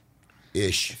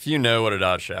 Ish. If you know what a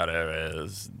Dodge Shadow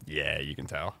is, yeah, you can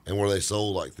tell. And were they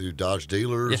sold like through Dodge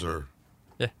dealers or?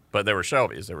 Yeah, but they were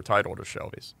Shelby's. They were titled as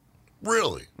Shelby's.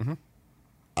 Really? Mm-hmm.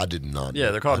 I did not.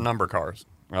 Yeah, they're called number cars.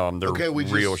 They're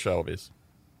real Shelby's.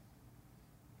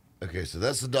 Okay, so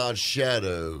that's the Dodge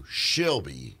Shadow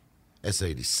Shelby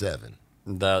S87.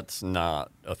 That's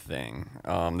not a thing.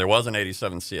 There was an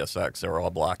 87 CSX. They were all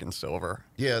black and silver.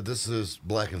 Yeah, this is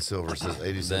black and silver. It says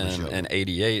 87 Then Shelby. in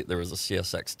 88, there was a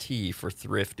CSX-T for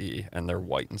Thrifty, and they're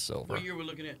white and silver. What year we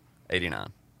looking at? 89.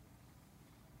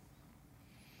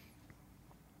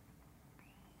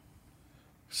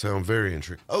 Sound very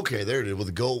intriguing. Okay, there it is with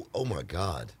the gold. Oh my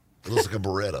God, it looks like a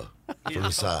Beretta from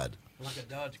the side. Like a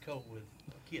Dodge Colt with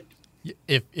a kit.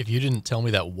 If you didn't tell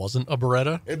me that wasn't a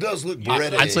Beretta, It does look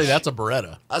Beretta. I'd say that's a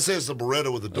Beretta. I say it's a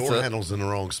Beretta with the door it. handles in the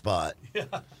wrong spot. Yeah.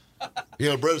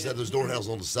 Berettas had those door handles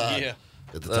on the side. Yeah.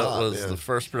 At the That top. was the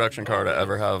first production car to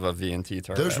ever have a VNT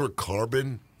turbo. Those were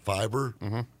carbon fiber.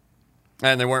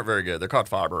 And they weren't very good. They're called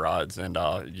fiber rods, and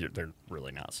they're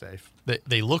really not safe.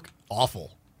 They look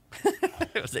awful.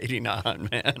 It was 89,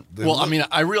 man. Well, I mean,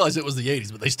 I realize it was the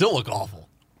 80s, but they still look awful.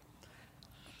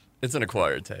 It's an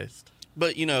acquired taste.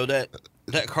 But you know that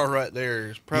car right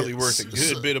there is probably worth a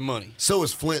good bit of money. So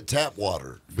is Flint tap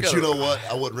water. But you know what?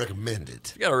 I wouldn't recommend it.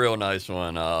 If you got a real nice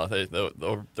one,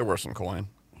 they're worth some coin.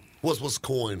 What's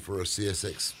coin for a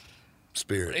CSX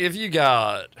Spirit? If you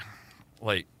got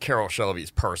like Carroll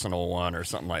Shelby's personal one or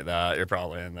something like that, you're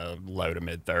probably in the low to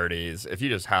mid 30s. If you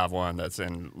just have one that's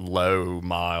in low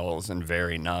miles and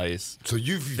very nice, So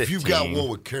if you've got one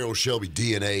with Carroll Shelby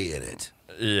DNA in it,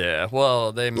 yeah.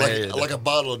 Well, they made like a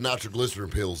bottle of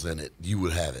nitroglycerin pills in it, you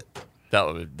would have it. that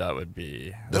would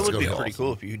be That would be gonna be pretty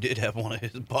cool if you did have one of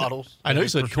his bottles. I know you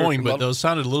said Prescription coin, but bottle. those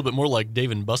sounded a little bit more like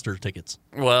Dave and Buster tickets.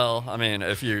 Well, I mean,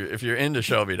 if you're into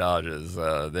Shelby Dodges,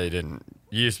 they didn't.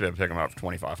 You used to be able to pick them up for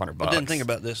 $2,500. But then think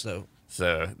about this though.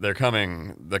 So they're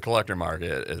coming. The collector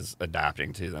market is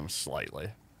adapting to them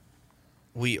slightly.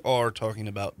 We are talking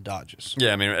about Dodges.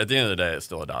 Yeah, I mean, at the end of the day, it's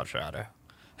still a Dodge Shadow.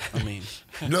 I mean,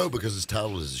 No, because it's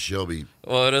titled as a Shelby.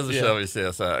 Well, it is a Yeah. Shelby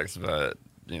CSX, but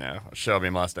Shelby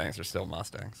Mustangs are still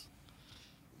Mustangs.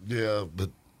 Yeah, but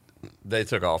They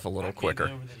took off a little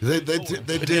quicker. they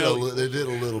did a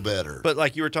little better. but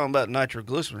like you were talking about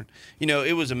nitroglycerin,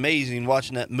 it was amazing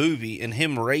watching that movie and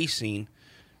him racing,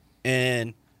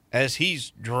 and as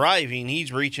he's driving,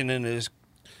 he's reaching in his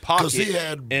pocket he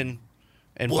had and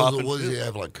what popping. does he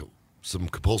have, like some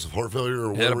compulsive heart failure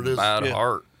or He had whatever a it is? bad Yeah.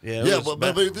 heart. Yeah, it Yeah, was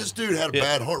but bad. this dude had a Yeah.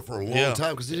 bad heart for a long Yeah.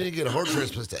 time because he didn't get a heart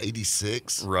transplant to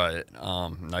 86. Right.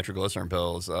 Nitroglycerin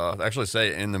pills. They actually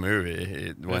say in the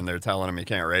movie, when they're telling him he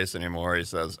can't race anymore, he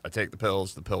says, I take the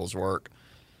pills work.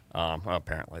 Well,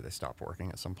 apparently they stopped working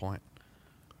at some point.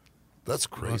 That's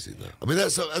crazy, though. I mean,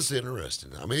 that's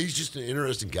interesting. I mean, he's just an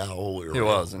interesting guy all the way around. He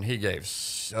was, and he gave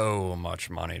so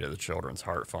much money to the Children's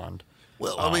Heart Fund.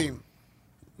 Well, I mean,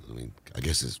 I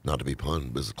guess it's not to be pun,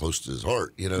 but it's close to his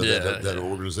heart, that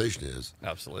organization is.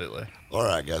 Absolutely. All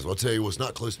right, guys, well, I'll tell you what's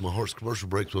not close to my heart's commercial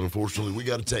breaks, but unfortunately, we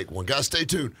got to take one. Guys, stay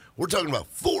tuned. We're talking about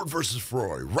Ford versus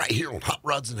Ferrari right here on Hot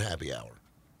Rods and Happy Hour.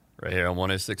 Right here on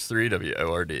 106.3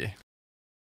 WORD.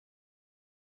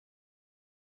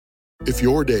 If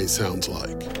your day sounds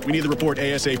like We need the report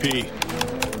ASAP.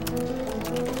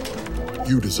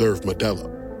 you deserve Modelo.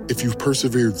 If you've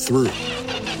persevered through,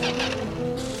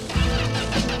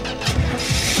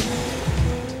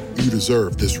 you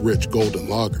deserve this rich golden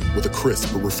lager with a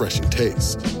crisp but refreshing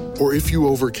taste. Or if you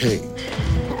overcame, 2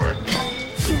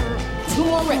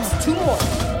 more reps, 2 more.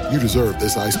 you deserve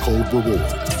this ice-cold reward.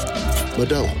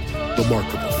 Modelo, the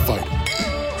Markable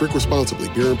Fighter. Drink responsibly.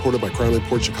 Beer imported by Crown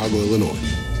Imports, Chicago, Illinois.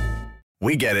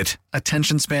 We get it.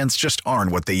 Attention spans just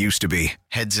aren't what they used to be.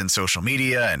 Heads in social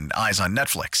media and eyes on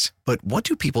Netflix. But what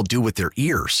do people do with their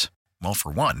ears? Well,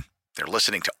 for one, they're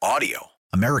listening to audio.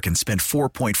 Americans spend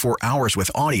 4.4 hours with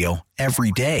audio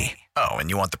every day. Oh, and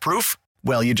you want the proof?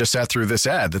 Well, you just sat through this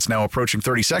ad that's now approaching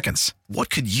 30 seconds. What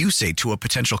could you say to a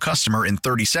potential customer in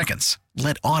 30 seconds?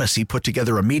 Let Odyssey put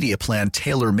together a media plan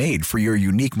tailor-made for your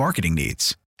unique marketing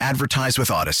needs. Advertise with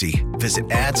Odyssey. Visit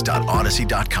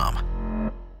ads.odyssey.com.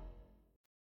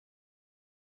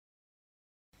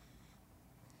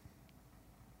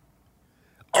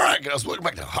 All right, guys, welcome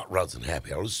back to Hot Rods and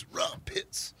Happy Hour. This is Rob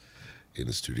Pitts in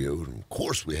the studio. And, of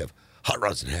course, we have Hot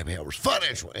Rods and Happy Hour's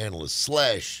financial analyst /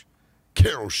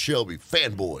 Carroll Shelby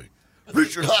fanboy,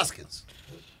 Richard Hoskins.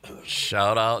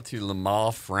 Shout out to Le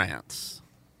Mans, France.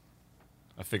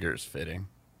 I figure it's fitting.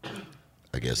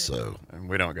 I guess so. And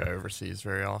we don't go overseas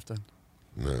very often.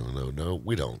 No,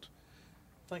 we don't.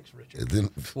 Thanks, Richard. And then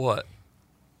what?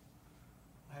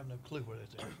 I have no clue where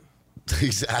that's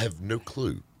at. I have no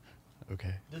clue.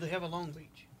 Okay. Do they have a Long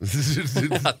Beach? I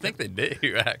think they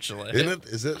do, actually.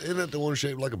 Isn't it the one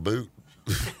shaped like a boot?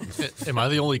 Am I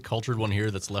the only cultured one here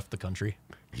that's left the country?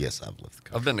 Yes, I've left the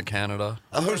country. I've been to Canada.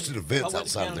 I've hosted events I went to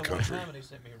outside of the Canada one country. time and they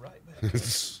sent me right back.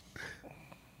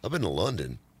 I've been to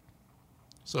London,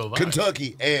 So have I.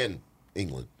 Kentucky, and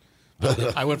England.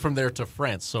 I went from there to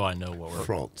France, so I know what we're.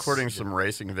 France. According to some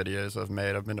racing videos I've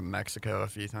made, I've been to Mexico a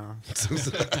few times.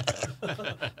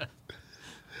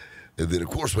 And then, of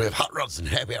course, we have Hot Rods and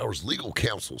Happy Hours legal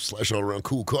counsel / all-around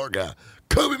cool car guy,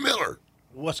 Kobe Miller.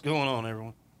 What's going on,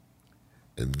 everyone?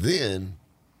 And then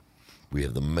we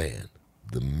have the man,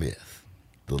 the myth,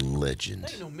 the legend,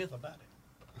 There ain't no myth about it.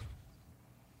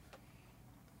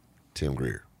 Tim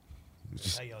Greer.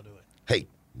 How y'all do it? Hey.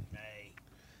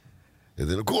 And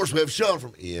then, of course, we have Sean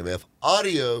from EMF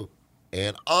Audio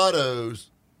and Autos.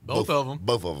 Both of them.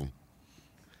 Both of them.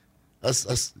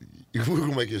 We're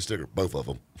going to make you a sticker. Both of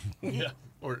them. Yeah.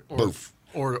 Or both.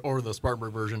 Or the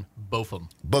Spartanburg version, both of them.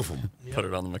 Both of them. Yep. Put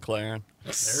it on the McLaren.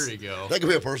 There you go. That could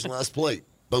be a personalized plate.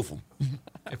 Both of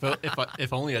them.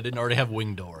 If only I didn't already have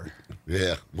wing door.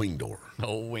 Yeah, wing door.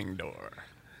 Oh, wing door.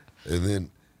 And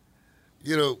then,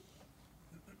 you know,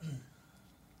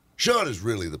 Sean is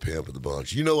really the pimp of the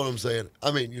bunch. You know what I'm saying?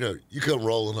 I mean, you know, you come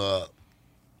rolling up.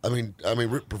 I mean,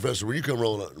 Professor, when you come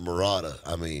rolling up in Murata,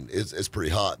 I mean, it's pretty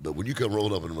hot. But when you come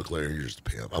rolling up in a McLaren, you're just a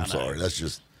pimp. I'm sorry. That's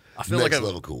just next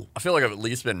level cool. I feel like I've at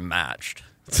least been matched.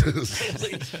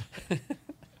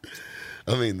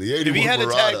 I mean, the 81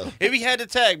 Murata. If he had the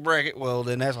tag bracket, well,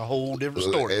 then that's a whole different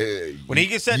story. When he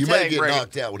gets that you tag may get bracket,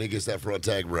 knocked out when he gets that front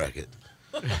tag bracket.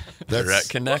 Direct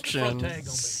connection.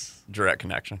 Direct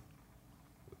connection.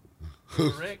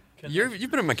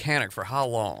 You've been a mechanic for how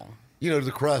long? You know,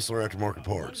 the Chrysler aftermarket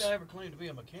parts. When did I ever claim to be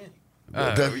a mechanic?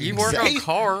 You work on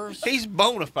cars. He's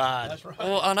bona fide. That's right.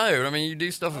 Well, I know. I mean, you do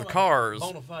stuff with cars.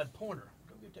 Bona fide pointer.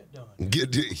 Go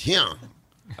get that done. Yeah.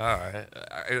 All right.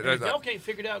 If y'all can't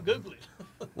figure it out, Google it.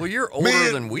 Well, you're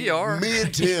older than we are. Me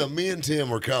and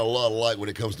Tim are kind of a lot alike when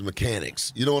it comes to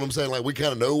mechanics. You know what I'm saying? Like, we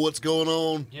kind of know what's going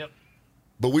on. Yep.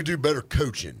 But we do better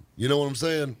coaching. You know what I'm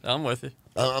saying? I'm with you.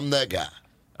 I'm that guy.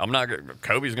 I'm not.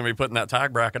 Kobe's going to be putting that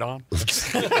tag bracket on.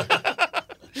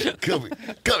 Kobe.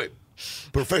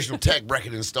 Professional tag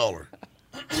bracket installer.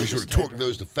 Be sure to torque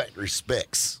those to factory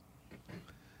specs.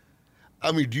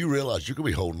 I mean, do you realize you're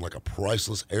going to be holding like a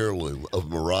priceless heirloom of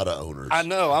Murata owners? I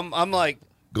know. I'm like,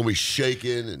 going to be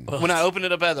shaking. And when I open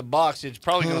it up out of the box, it's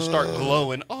probably going to start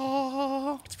glowing.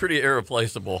 Oh. It's pretty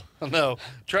irreplaceable. No.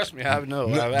 Trust me, I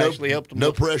know. I've actually helped him.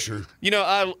 No pressure. You know,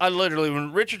 I literally,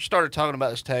 when Richard started talking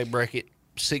about this tag bracket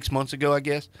 6 months ago, I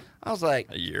guess, I was like,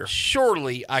 a year.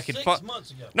 Surely I could find. 6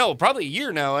 months ago. No, probably a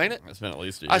year now, ain't it? It's been at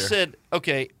least a year. I said,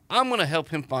 okay, I'm going to help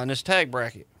him find this tag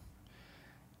bracket.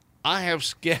 I have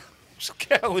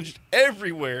scavenged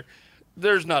everywhere.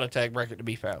 There's not a tag bracket to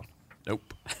be found.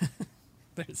 Nope.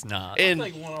 There's not. And I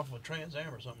think one off of a Trans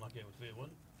Am or something like that would fit,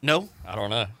 wouldn't it? No. I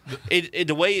don't know.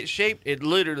 The way it's shaped, it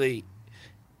literally,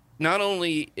 not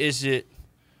only is it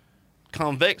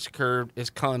convex curved, it's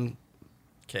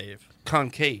concaved.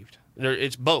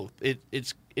 It's both.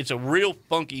 It's a real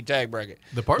funky tag bracket.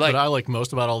 The part that I like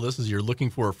most about all this is you're looking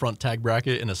for a front tag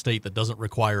bracket in a state that doesn't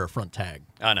require a front tag.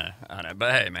 I know.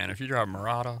 But hey, man, if you drive a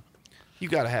Murata, you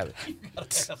got to have it.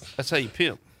 That's how you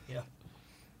pimp. Yeah.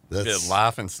 That's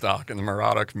life and stock in the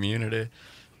Murata community.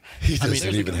 He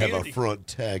doesn't even have a front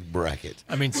tag bracket.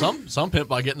 I mean, some pimp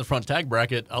by getting the front tag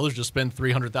bracket, others just spend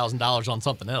 $300,000 on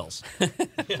something else.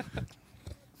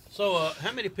 So,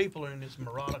 how many people are in this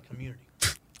Murata community?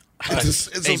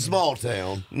 It's a small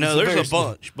town. No, there's a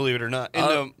bunch, believe it or not. In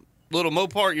the little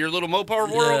Mopar, your little Mopar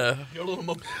world? Yeah. Your little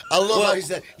Mopar. I love how he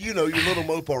said, your little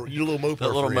Mopar. That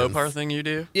little friends. Mopar thing you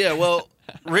do? Yeah, well,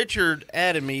 Richard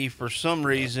added me for some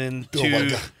reason Oh my to.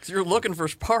 God. You're looking for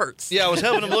parts. Yeah, I was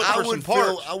helping him look for some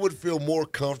parts. I would feel more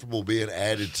comfortable being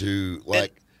added to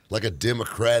like a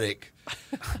Democratic.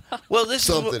 Well, this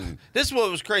something. This is what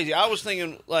was crazy. I was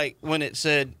thinking, like, when it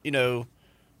said, you know.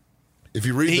 If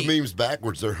you read the memes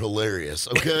backwards, they're hilarious.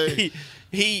 Okay.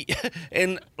 he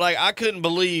and like I couldn't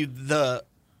believe the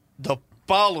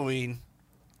following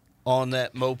on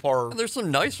that Mopar. There's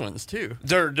some nice ones too.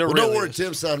 There well, really don't worry, is.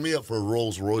 Tim signed me up for a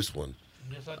Rolls Royce one.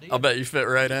 Yes, I did. I'll bet you fit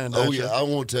right in. Oh yeah, I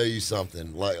want to tell you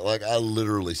something. Like I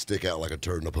literally stick out like a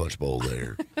turd in a punch bowl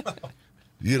there.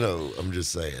 You know, I'm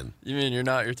just saying. You mean you're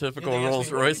not your typical Rolls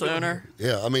Royce owner?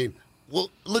 Yeah, I mean, well,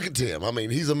 look at Tim. I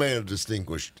mean, he's a man of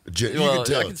distinguished. You Well, can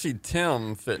tell. I can see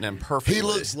Tim fitting in perfectly. He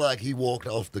looks like he walked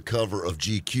off the cover of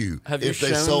GQ. Have you if they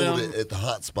shown sold them- it at the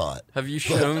hot spot. Have you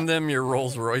shown them your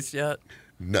Rolls Royce yet?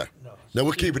 No,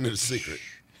 we're keeping it a secret.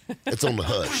 It's on the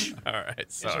hush. All right,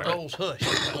 It's a sorry. Rolls hush.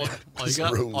 All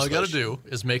you got to do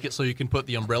is make it so you can put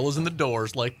the umbrellas in the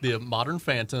doors like the modern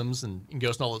Phantoms and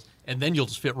Ghost and all those, and then you'll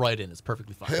just fit right in. It's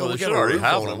perfectly fine. Hell, Well, we they got should a already roof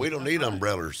have on it. them. We don't need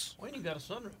umbrellas. We ain't even got a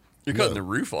sunroof. You're cutting the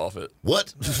roof off it.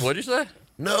 What? What'd you say?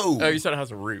 No. Oh, you said it has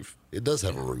a roof. It does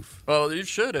have a roof. Well, you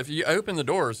should. If you open the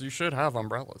doors, you should have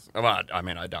umbrellas. Well, I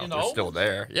mean, I doubt In the they're old still ones?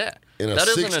 there. Yeah. In a that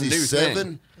isn't a new 67?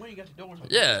 thing. We ain't got the doors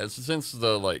open. Yeah, it's since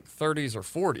the 30s or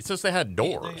 40s. Since they had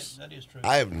doors. That is true.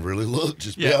 I haven't really looked,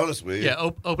 just to be honest with you.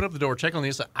 Yeah, open up the door, check on the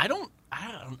inside. I don't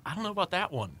know about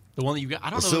that one. The one that you got. I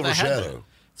don't The know Silver if that had Shadow. that.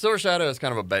 Silver Shadow is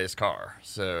kind of a base car,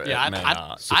 so Yeah, it may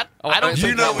not. I don't You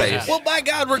think know that it's- base. Well, by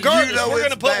God, regardless, You know we're going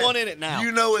to it's put bad. one in it now.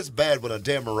 You know it's bad when a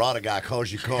damn Murata guy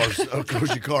calls your car We got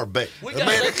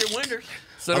electric windows.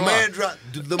 So a do man I.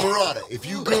 the Murata. If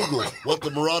you Google what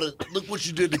the Murata, look what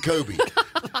you did to Kobe.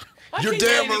 Your can't damn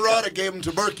get any- Murata gave him We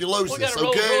tuberculosis. got a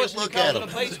Rolls Okay, Royce look and at a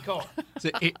him. base car. So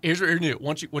here's what you're gonna do.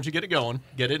 Once you get it going,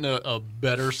 get it in a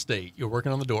better state. You're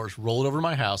working on the doors. Roll it over to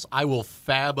my house. I will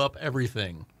fab up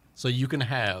everything so you can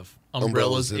have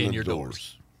umbrellas in the your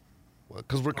doors.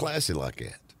 Because we're classy like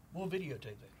that. We'll videotape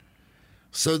that.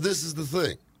 So this is the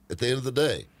thing. At the end of the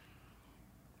day,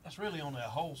 That's really on that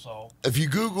hole saw. if you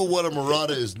Google what a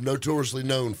Murata is notoriously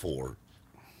known for,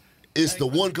 it's the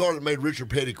one car that made Richard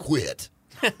Petty quit.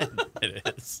 It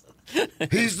is.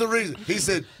 He's the reason. He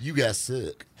said, "You guys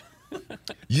suck."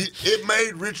 It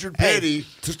made Richard Petty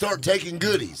to start taking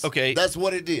goodies. Okay. That's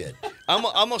what it did. I'm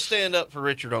going to stand up for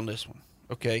Richard on this one,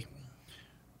 okay?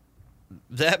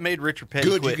 That made Richard Petty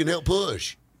Good, quit. you can help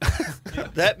push.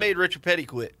 That made Richard Petty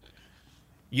quit.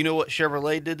 You know what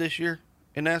Chevrolet did this year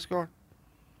in NASCAR?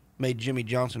 Made Jimmy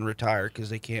Johnson retire because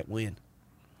they can't win.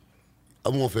 I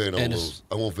won't fade on a And little.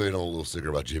 I won't fade on a little sticker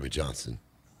about Jimmy Johnson.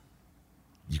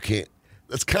 You can't.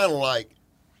 That's kind of like,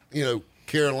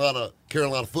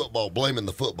 Carolina football blaming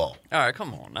the football. All right,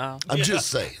 come on now. I'm just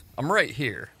saying. I'm right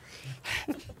here.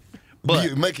 But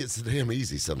you make it so damn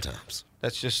easy sometimes.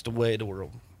 That's just the way of the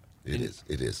world. It is.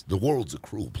 It is. The world's a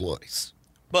cruel place.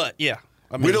 But, yeah.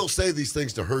 I mean, We don't say these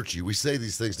things to hurt you. We say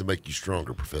these things to make you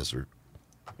stronger, Professor.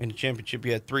 in the championship,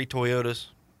 you had 3 Toyotas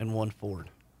and 1 Ford.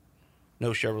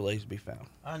 No Chevrolets to be found.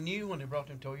 I knew when they brought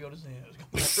them Toyotas in, it was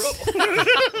going to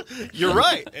be trouble. You're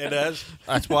right. And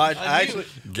that's why I knew actually,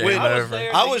 it. Game when- over.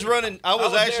 there I the- was running. I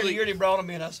was there actually. the year they brought them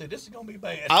in. I said, this is going to be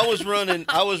bad. I was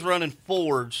running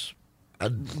Fords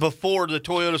before the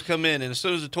Toyotas come in, and as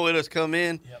soon as the Toyotas come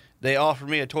in, they offered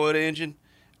me a Toyota engine.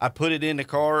 I put it in the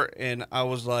car, and I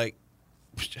was like,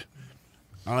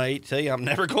 I hate to tell you, I'm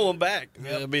never going back.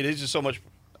 I mean, it's just so much.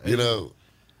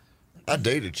 I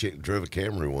dated a chick that drove a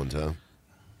Camry one time.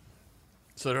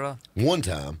 So did I. One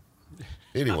time.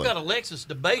 Anyway. I've got a Lexus,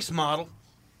 the base model.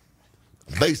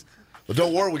 Base. But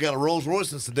don't worry, we got a Rolls Royce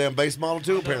that's the damn base model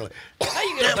too, apparently. How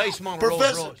you get a base model Rolls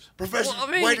Royce? Professor, Well,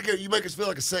 I mean- way to go. You make us feel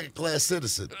like a second-class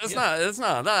citizen. It's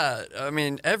not that. I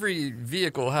mean, every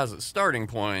vehicle has its starting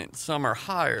point. Some are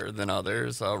higher than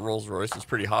others. Rolls Royce is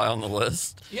pretty high on the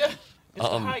list. Yeah, it's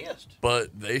the highest.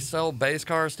 But they sell base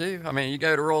cars too. I mean, you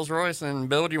go to Rolls Royce and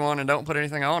build you one and don't put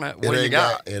anything on it. What do you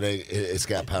got? It's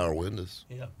got power windows.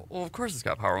 Yeah. Well, of course it's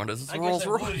got power windows. It's I a guess Rolls that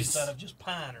wood is Royce. instead of just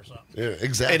pine or something. Yeah,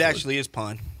 exactly. It actually is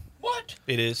pine. What?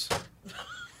 It is.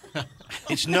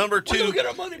 It's number We're 2. gonna get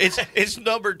our money back. It's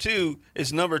number 2.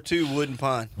 It's number 2 wooden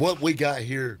pine. What we got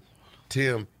here,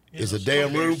 Tim, is a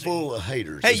damn room full of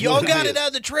haters. Hey, is y'all what got is. it out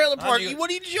of the trailer park. What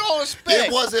did y'all expect?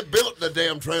 It wasn't built in the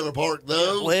damn trailer park,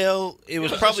 though. Well, it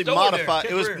was was a probably store modified.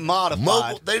 there, It was temporary.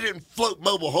 modified. They didn't float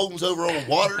mobile homes over on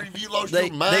water. If you lost They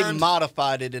your mind.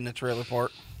 modified it in the trailer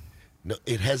park. No,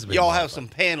 it hasn't been. Y'all modified. have some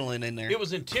paneling in there. It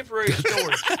was in temporary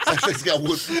storage. It's got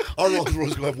wood. Our Rolls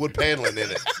Royce gonna have wood paneling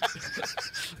in it.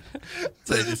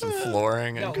 So they do some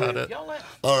flooring and cut it.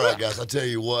 All right, guys. I tell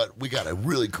you what, we got a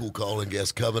really cool calling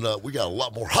guest coming up. We got a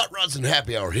lot more hot rods and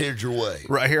happy hour headed your way.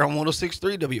 Right here on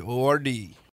 106.3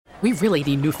 WORD. We really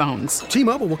need new phones.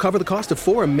 T-Mobile will cover the cost of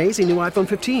 4 amazing new iPhone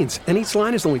 15s, and each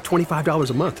line is only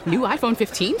 $25 a month. New iPhone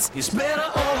 15s? It's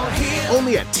better over here.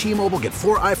 Only at T-Mobile, get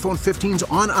 4 iPhone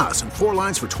 15s on us and 4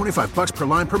 lines for $25 per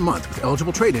line per month with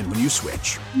eligible trade-in when you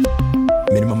switch.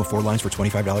 Minimum of 4 lines for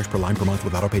 $25 per line per month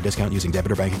with autopay discount using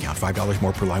debit or bank account. $5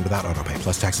 more per line without autopay,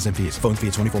 plus taxes and fees. Phone fee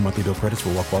at 24 monthly bill credits for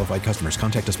well-qualified customers.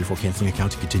 Contact us before canceling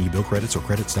account to continue bill credits or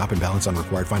credit stop and balance on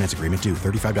required finance agreement due.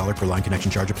 $35 per line connection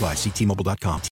charge applies. See T-Mobile.com.